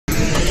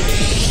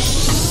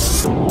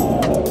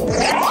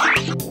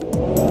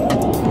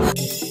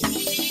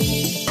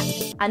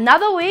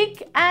Another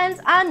week and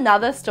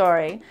another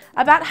story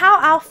about how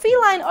our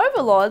feline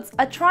overlords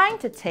are trying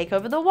to take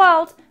over the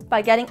world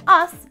by getting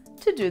us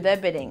to do their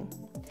bidding.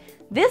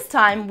 This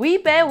time we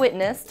bear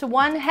witness to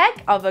one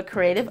heck of a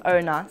creative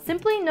owner,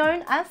 simply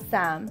known as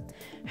Sam,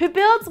 who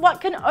builds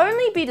what can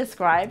only be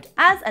described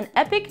as an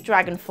epic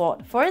dragon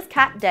fort for his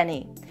cat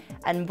Denny.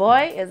 And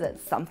boy, is it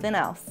something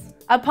else.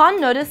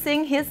 Upon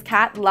noticing his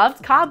cat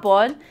loved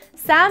cardboard,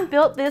 Sam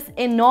built this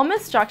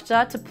enormous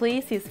structure to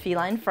please his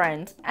feline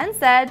friend and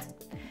said,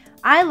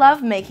 "I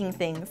love making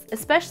things,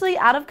 especially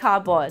out of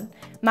cardboard.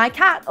 My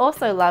cat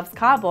also loves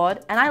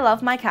cardboard and I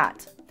love my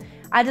cat.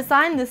 I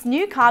designed this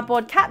new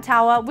cardboard cat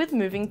tower with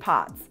moving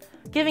parts,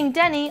 giving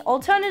Denny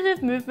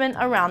alternative movement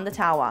around the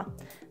tower.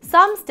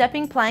 Some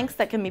stepping planks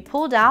that can be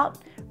pulled out,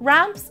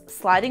 ramps,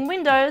 sliding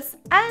windows,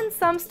 and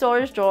some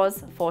storage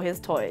drawers for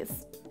his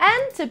toys."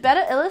 And to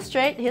better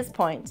illustrate his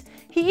point,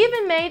 he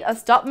even made a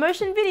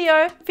stop-motion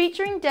video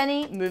featuring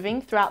Denny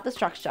moving throughout the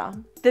structure.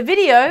 The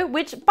video,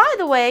 which by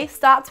the way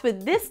starts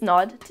with this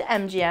nod to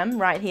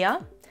MGM right here,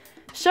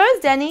 shows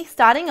Denny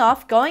starting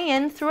off going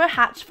in through a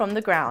hatch from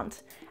the ground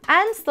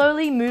and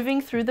slowly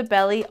moving through the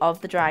belly of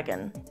the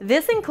dragon.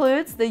 This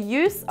includes the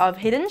use of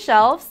hidden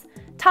shelves,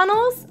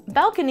 tunnels,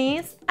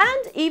 balconies,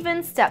 and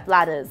even step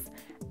ladders.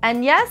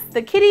 And yes,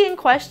 the kitty in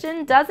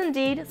question does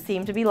indeed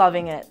seem to be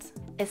loving it,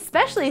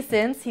 especially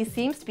since he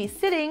seems to be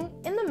sitting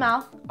in the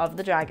mouth of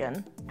the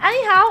dragon.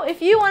 Anyhow,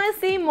 if you want to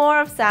see more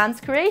of Sam's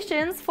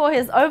creations for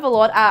his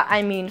overlord,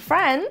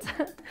 friend,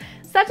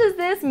 such as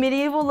this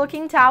medieval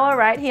looking tower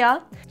right here,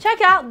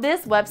 check out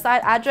this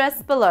website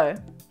address below.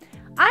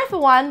 I for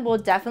one will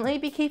definitely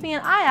be keeping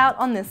an eye out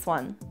on this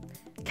one.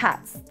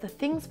 Cats, the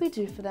things we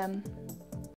do for them.